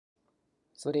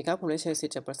สวัสดีครับผมเลเชยสิท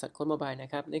ธิ์จากบริษัทโค้ดโมบายน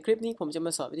ะครับในคลิปนี้ผมจะม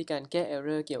าสอนวิธีการแก้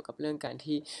error เกี่ยวกับเรื่องการ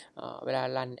ที่เวลา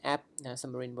รันแอปนะ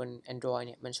Xamarin บน Android เ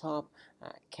นี่ยมันชอบ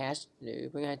cache หรือ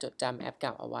เพื่อจดจำแอปเก่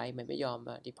าเอาไว้มันไม่ยอม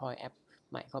deploy แอป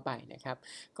ใหม่เข้าไปนะครับ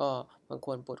ก็บางค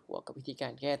นปวดหัวกับวิธีกา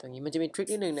รแก้ตรงนี้มันจะมีทริค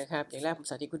นิดนึงนะครับอย่างแรกผม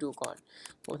สาธิตให้ดูก่อน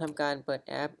ผมทำการเปิด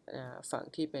แอปฝั่ง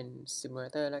ที่เป็น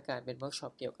simulator และการเป็น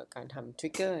workshop เกี่ยวกับการทำ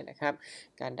trigger นะครับ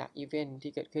การดัก event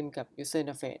ที่เกิดขึ้นกับ user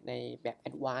interface ในแบบ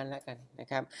advanced แล้วกันนะ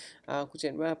ครับคุณเ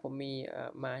ห็นว่าผมมี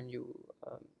มาอยู่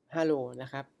5 โลนะ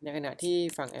ครับในขณะที่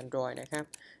ฝั่ง Android นะครับ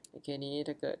ในเคสนี้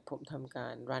ถ้าเกิดผมทำกา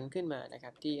ร run ขึ้นมานะค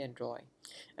รับที่ Android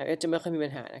iOS จะไม่ค่อยมีปั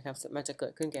ญหานะครับมันจะเกิ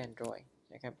ดขึ้นกับ Android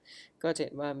นะครับก็จะเ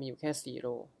ห็นว่ามีอยู่แค่4 โล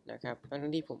นะครับทั้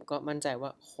งที่ผมก็มั่นใจว่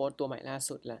าโค้ดตัวใหม่ล่า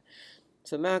สุดละ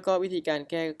ส่วนมากก็วิธีการ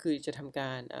แก้ก็คือจะทำก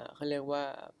ารเขาเรียกว่า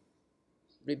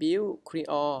rebuild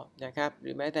clear นะครับห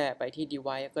รือแม้แต่ไปที่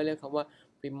device ก็เรียกคำว่า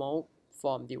remove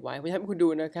from device ผมจะให้คุณดู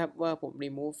นะครับว่าผม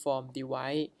remove from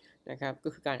device นะครับก็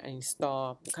คือการ uninstall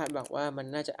คาดหวังว่ามัน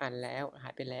น่าจะอันแล้วหา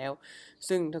ยไปแล้ว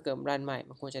ซึ่งถ้าเกิดรันใหม่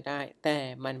มันควรจะได้แต่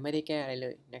มันไม่ได้แก้อะไรเล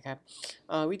ยนะครับ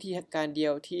วิธีการเดี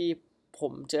ยวที่ผ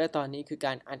มเจอตอนนี้คือก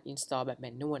าร uninstall แบบ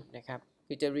manual นะครับ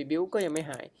คือจะ rebuild ก็ยังไม่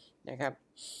หายนะครับ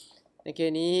ในเค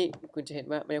สนี้คุณจะเห็น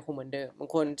ว่ามันยังคงเหมือนเดิมบาง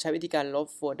คนใช้วิธีการลบ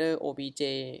โฟลเดอร์ obj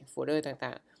โฟลเดอร์ต่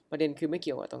างๆประเด็นคือไม่เ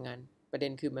กี่ยวกับตรงนั้นประเด็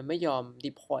นคือมันไม่ยอม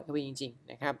deploy เข้าไปจริง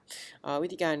ๆนะครับวิ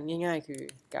ธีการง่ายๆคือ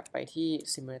กลับไปที่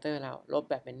simulator เราลบ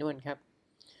แบบ manual ครับ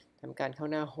ทำการเข้า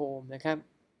หน้า home นะครับ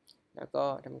แล้วก็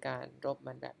ทำการลบ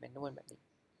มันแบบ manual แบบนี้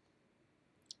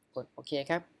กดโอเค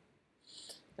ครับ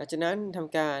หลังจากนั้นท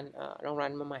ำการลองรั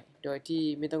นมาใหม่โดยที่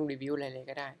ไม่ต้องรีวิวอะไรเลย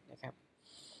ก็ได้นะครับ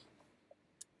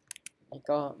นี่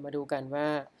ก็มาดูกันว่า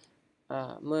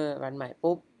เมื่อรันใหม่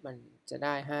ปุ๊บมันจะไ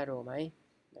ด้5 โลไหม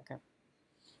นะครับ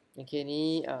ในเคสนี้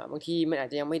บางทีมันอาจ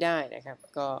จะยังไม่ได้นะครับ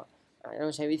ก็ต้อ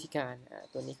งใช้วิธีการ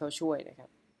ตัวนี้เข้าช่วยนะครับ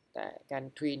แต่การ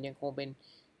ทรีนยังคงเป็น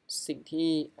สิ่งที่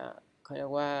เขาเรีย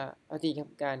กว่าวิธี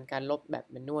การลบแบบ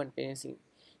แมนนวลเป็นสิ่ง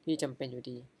ที่จำเป็นอยู่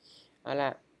ดีเอาล่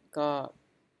ะก็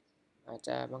อาจจ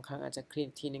ะบางครั้งอาจจะคลีน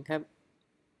ทีนึงครับ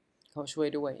เขาช่วย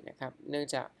ด้วยนะครับเนื่อง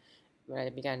จากเวลาจ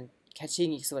ะมีการแคชชิ่ง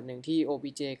อีกส่วนหนึ่งที่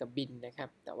obj กับ bin นะครับ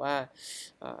แต่ว่า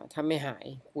ถ้าไม่หาย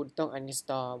คุณต้อง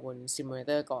uninstall บน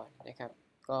simulator ก่อนนะครับ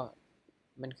ก็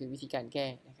มันคือวิธีการแก้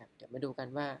นะครับเดี๋ยวมาดูกัน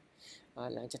ว่า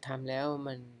หลังจากทำแล้ว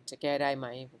มันจะแก้ได้ไหม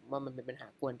ผมว่ามันเป็นปัญหา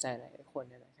กวนใจหลายคน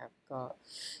นะครับก็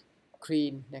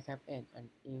clean นะครับ and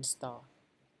uninstall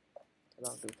จะล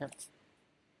องดูครับ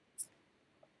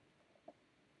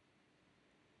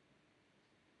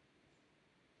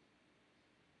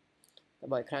แต่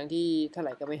บ่อยครั้งที่เท่าไห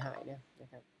ร่ก็ไม่หายนะ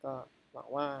ครับก็หวัง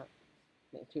ว่า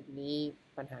ในคลิปนี้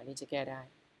ปัญหานี้จะแก้ได้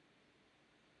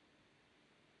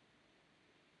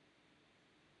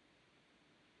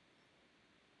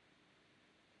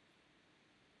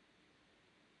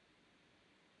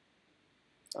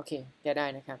โอเคแก้ได้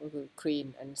นะครับก็คือ clean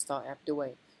uninstall app ด้วย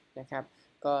นะครับ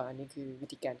ก็อันนี้คือวิ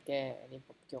ธีการแก้อันนี้ผ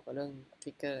มเกี่ยวกับเรื่อง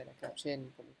trigger นะครับเช่น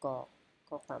ผมกรอก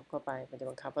ข้อความเข้าไปมันจะ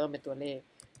บังคับว่าต้องเป็นตัวเลข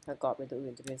ถ้ากรอกเป็นตัว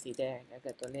อื่นจะเป็นสีแดงถ้าเ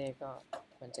กิดตัวเลขก็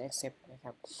มันจะ accept นะค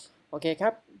รับโอเคครั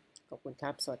บขอบคุณค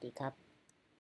รับสวัสดีครับ